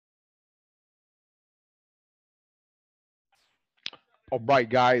All right,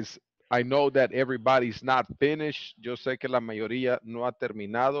 guys. I know that everybody's not finished. Yo sé que la mayoría no ha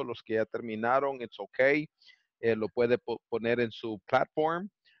terminado. Los que ya terminaron, it's okay. Lo puede poner en su platform,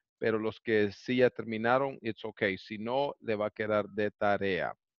 pero los que sí ya terminaron, it's okay. Si no, le va a quedar de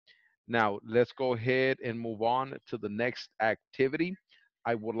tarea. Now, let's go ahead and move on to the next activity.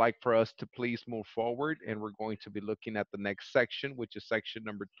 I would like for us to please move forward, and we're going to be looking at the next section, which is section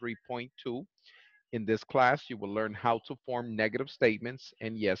number 3.2. In this class, you will learn how to form negative statements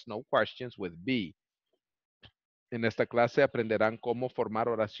and yes, no questions with be. En esta clase aprenderán cómo formar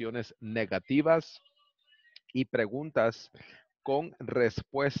oraciones negativas y preguntas con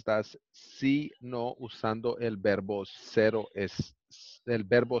respuestas sí, no, usando el verbo cero es el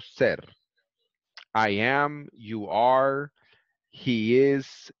verbo ser. I am, you are, he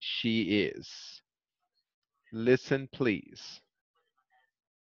is, she is. Listen, please.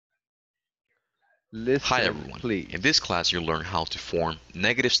 Hi Listen, everyone. In this please. class you'll learn how to form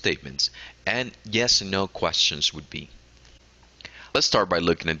negative statements and yes and no questions would be. Let's start by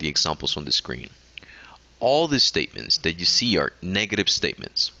looking at the examples on the screen. All the statements that you see are negative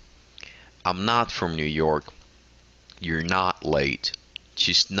statements. I'm not from New York. You're not late.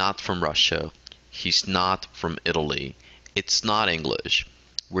 She's not from Russia. He's not from Italy. It's not English.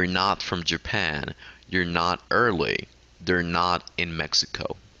 We're not from Japan. You're not early. They're not in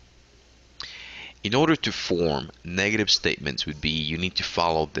Mexico. In order to form negative statements would be you need to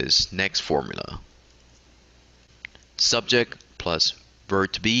follow this next formula. Subject plus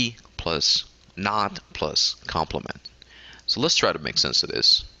verb to be plus not plus complement. So let's try to make sense of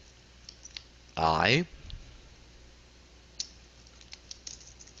this. I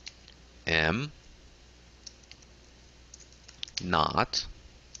am not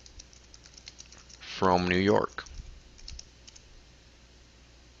from New York.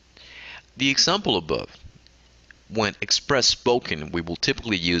 The example above, when expressed spoken, we will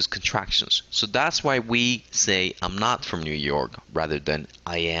typically use contractions. So that's why we say I'm not from New York rather than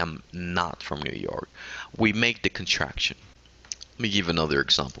I am not from New York. We make the contraction. Let me give another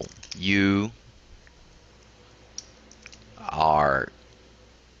example. You are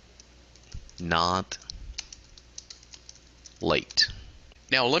not late.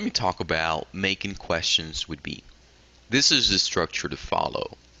 Now let me talk about making questions with be. This is the structure to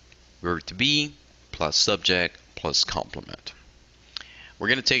follow. Verb to be plus subject plus complement. We're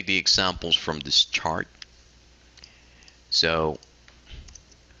going to take the examples from this chart. So,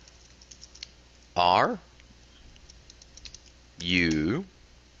 are you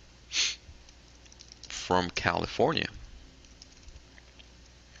from California?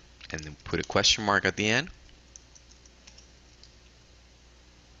 And then put a question mark at the end.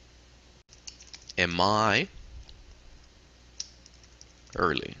 Am I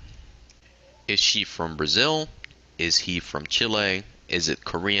early? Is she from Brazil? Is he from Chile? Is it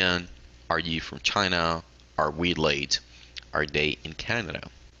Korean? Are you from China? Are we late? Are they in Canada?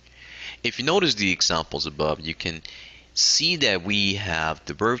 If you notice the examples above, you can see that we have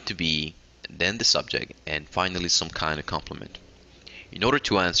the verb to be, then the subject, and finally some kind of complement. In order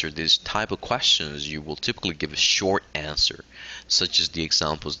to answer this type of questions, you will typically give a short answer, such as the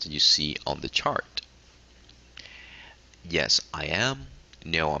examples that you see on the chart. Yes, I am.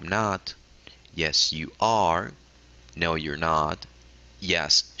 No, I'm not. Yes, you are. No, you're not.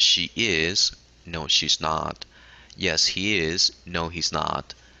 Yes, she is. No, she's not. Yes, he is. No, he's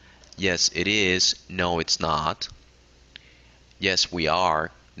not. Yes, it is. No, it's not. Yes, we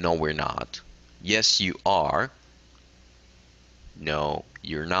are. No, we're not. Yes, you are. No,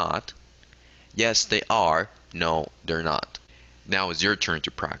 you're not. Yes, they are. No, they're not. Now it's your turn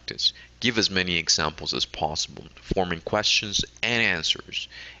to practice. Give as many examples as possible, forming questions and answers,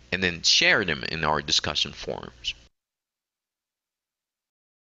 and then share them in our discussion forums.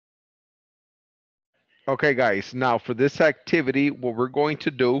 Okay, guys. Now, for this activity, what we're going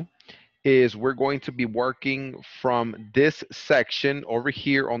to do is we're going to be working from this section over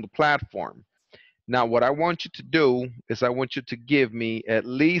here on the platform. Now, what I want you to do is I want you to give me at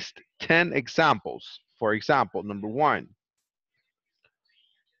least 10 examples. For example, number one,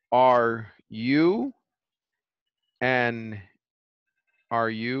 are you an are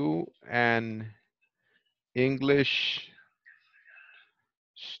you an English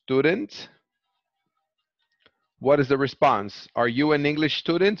student? What is the response? Are you an English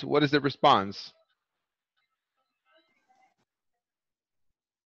student? What is the response?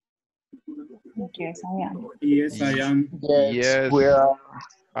 Yes, I am. Yes, I Y- am. Yes, yes,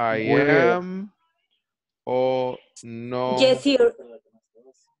 I we're am. Or no, Yes, you.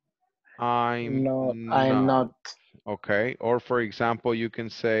 I'm no, I'm not. not. Okay. Or for example, you can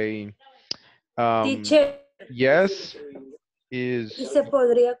say, um, Teacher. yes. Y is, se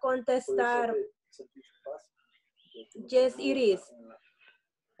podría contestar, yes, it is.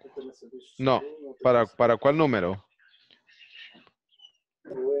 no, ¿para cuál número?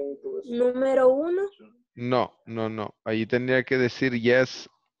 Número 1. No, no, no. Ahí tendría que decir yes,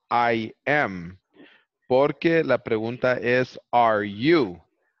 I am. Porque la pregunta es, are you?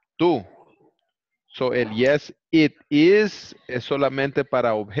 Tú. So, el yes, it is es solamente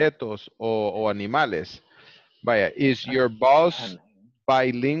para objetos o animales. Vaya, is your boss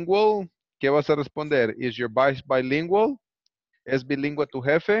bilingual? ¿Qué vas a responder? Is your boss bilingual? ¿Es bilingüe tu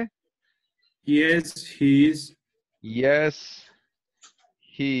jefe? Yes, he is. Yes,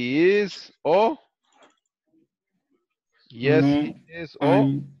 he is. O yes, he No, is. O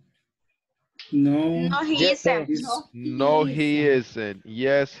no, No, he isn't. is. no, he isn't.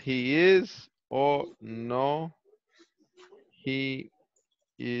 Yes, he is. O no, he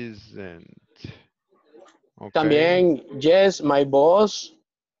isn't. Okay. También, yes, my boss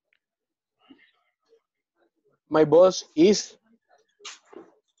is.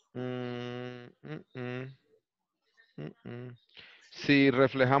 Mm, mm, mm, mm, mm. Si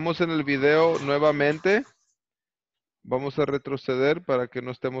reflejamos en el video nuevamente, vamos a retroceder para que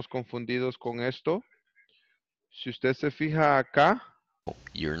no estemos confundidos con esto. Si usted se fija acá,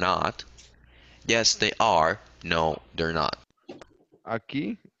 You're not. Yes, they are. No, they're not.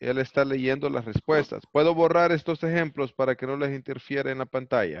 aquí, él está leyendo las respuestas. ¿Puedo borrar estos ejemplos para que no les interfiera en la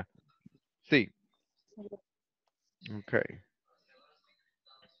pantalla? Sí. Ok.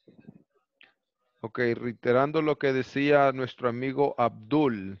 Ok, reiterando lo que decía nuestro amigo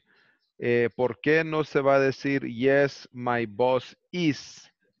Abdul. ¿Por qué no se va a decir yes, my boss is?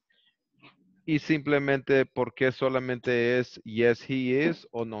 Y simplemente porque solamente es yes, he is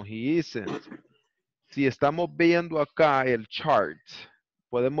o no, he isn't. Si estamos viendo acá el chart,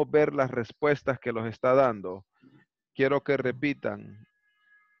 podemos ver las respuestas que los está dando. Quiero que repitan.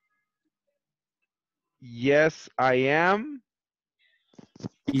 Yes, I am.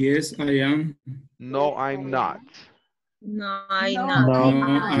 Yes, I am. No, I'm not. No, I No, not.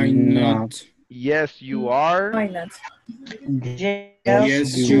 No, I'm not. Yes, you are. Why not?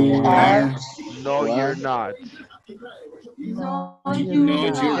 Yes, you are. No, you're not. No, No, you're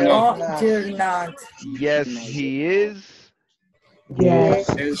you're not. not. No, you're not. Yes, he is. Yes,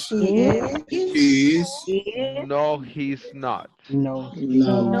 he is. No, he's not. No,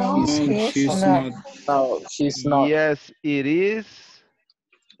 No, she's not. No, she's not. Yes, it is.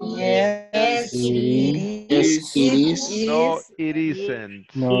 yes, Is. No, it isn't.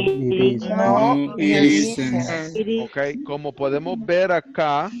 No, it isn't. Ok, como podemos ver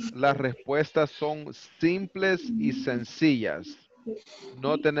acá, las respuestas son simples y sencillas.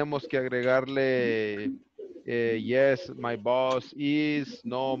 No tenemos que agregarle yes, my boss is,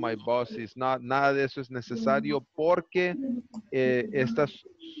 no, my boss is not. Nada de eso es necesario porque estas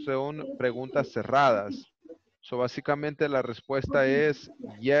son preguntas cerradas. So, básicamente la respuesta es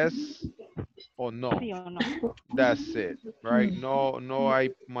yes o no. Sí o no. That's it, right? No, no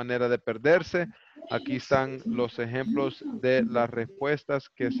hay manera de perderse. Aquí están los ejemplos de las respuestas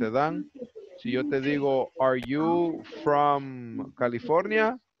que se dan. Si yo te digo, are you from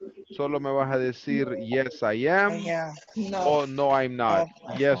California? Solo me vas a decir, yes, I am. O no, I'm not.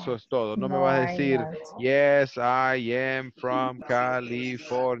 Y eso es todo. No me vas a decir, yes, I am from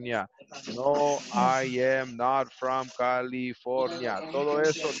California. No, I am not from California. Todo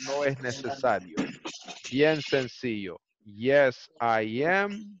eso no es necesario. Bien sencillo. Yes, I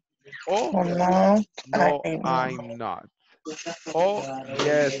am. O no, I'm not. O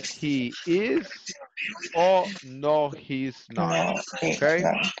yes, he is. O no, he's not. ¿Ok?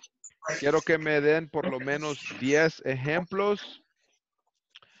 Quiero que me den por lo menos 10 ejemplos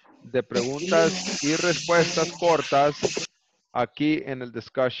de preguntas y respuestas cortas aquí en el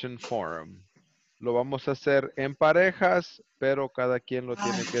discussion forum. Lo vamos a hacer en parejas, pero cada quien lo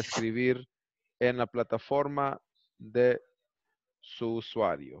tiene que escribir en la plataforma de su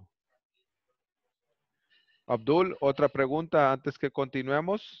usuario. Abdul, ¿otra pregunta antes que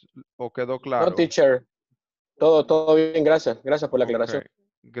continuemos o quedó claro? No, teacher. Todo bien, gracias. Gracias por la aclaración. Ok.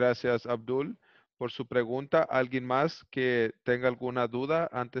 Gracias, Abdul, por su pregunta. ¿Alguien más que tenga alguna duda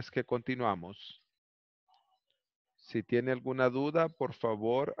antes que continuamos? Si tiene alguna duda, por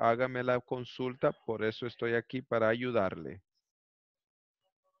favor, hágame la consulta. Por eso estoy aquí para ayudarle.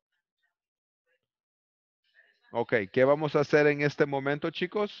 Ok, ¿qué vamos a hacer en este momento,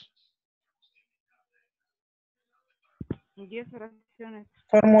 chicos? 10 oraciones.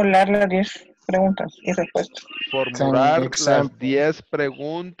 Formular las 10 preguntas y respuestas. Formular las 10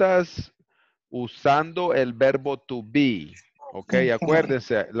 preguntas usando el verbo to be. Ok,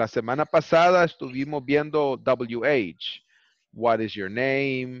 acuérdense, la semana pasada estuvimos viendo WH. What is your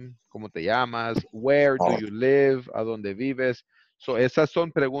name? ¿Cómo te llamas? Where do you live? ¿A dónde vives? So, esas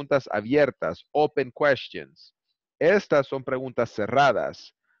son preguntas abiertas, open questions. Estas son preguntas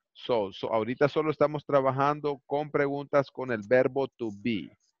cerradas. So, ahorita solo estamos trabajando con preguntas con el verbo to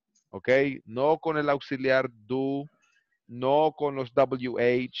be. ¿Ok? No con el auxiliar do, no con los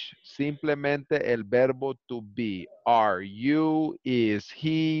WH, simplemente el verbo to be. Are you, is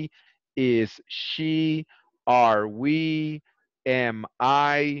he, is she, are we, am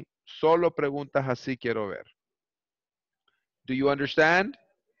I? Solo preguntas así quiero ver. Do you understand?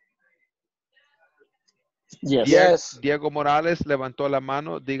 Yes. Yes. Diego Morales levantó la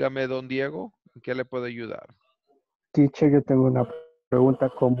mano. Dígame, don Diego, ¿en qué le puedo ayudar? Teacher, yo tengo una pregunta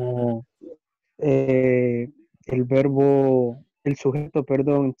como el verbo, el sujeto,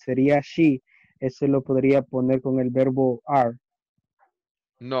 perdón, sería she. Ese lo podría poner con el verbo are.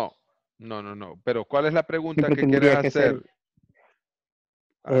 No, no. Pero ¿cuál es la pregunta Siempre que quieres tendría que hacer?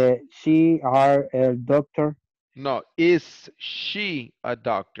 ser she, are, el doctor. No, is she a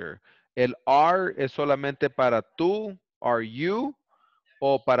doctor? El are es solamente para tú, are you,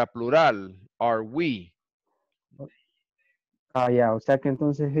 o para plural, are we. Ah, ya, o sea que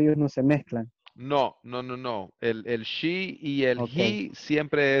entonces ellos no se mezclan. No. El she y el Ok, he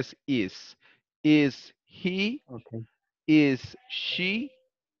siempre es is. Is he, ok. is she.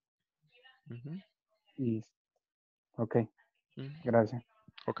 Ujú, Y, ok, ujú. gracias.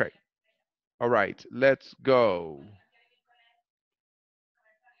 Okay. All right, let's go.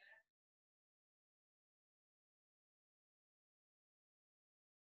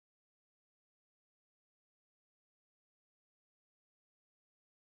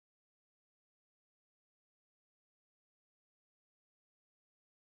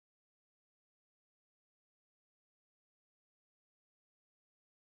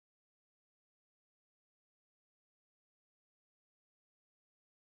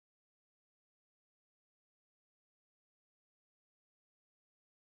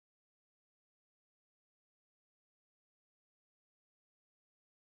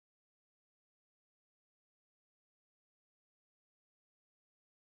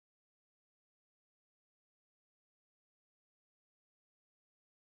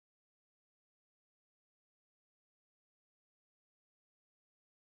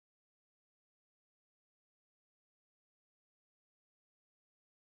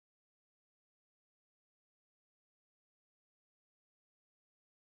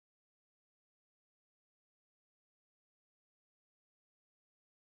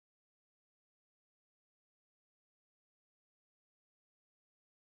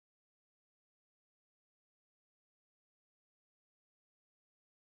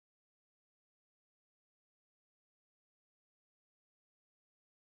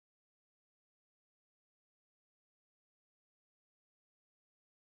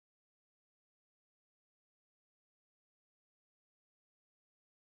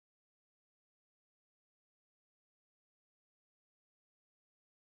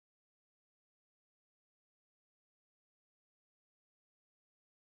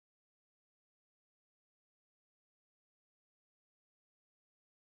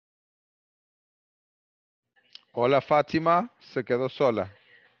 Hola, Fátima, se quedó sola.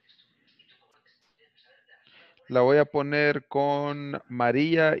 La voy a poner con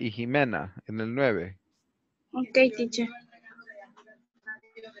María y Jimena en el 9. Okay, teacher.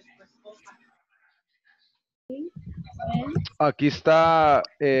 Aquí está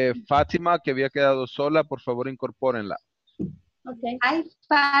Fátima, que había quedado sola. Por favor, incorpórenla. Okay. Hi,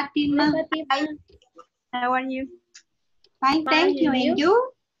 Fatima. Hi, how are you? Fine, thank you. And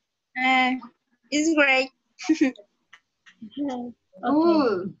you? It's great. Okay.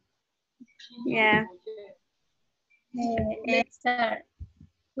 Ooh. Yeah. Let's start.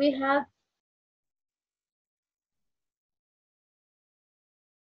 We have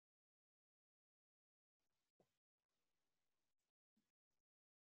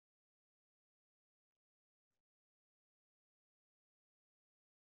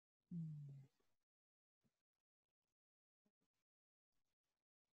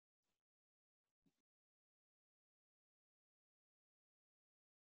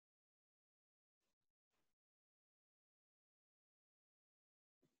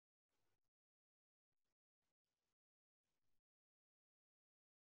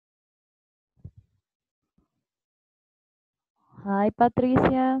Hi,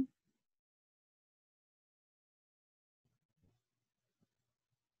 Patricia.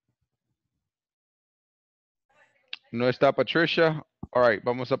 No está Patricia. All right,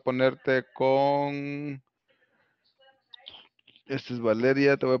 vamos a ponerte con... Esta es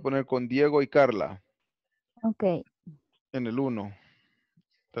Valeria. Te voy a poner con Diego y Carla. Ok. En el 1.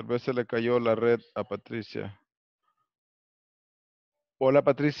 Tal vez se le cayó la red a Patricia. Hola,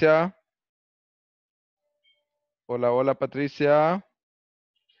 Patricia. Hola, hola, Patricia.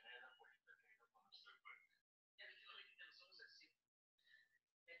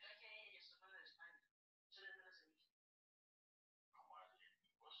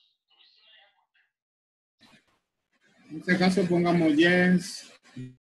 En este caso pongamos yes.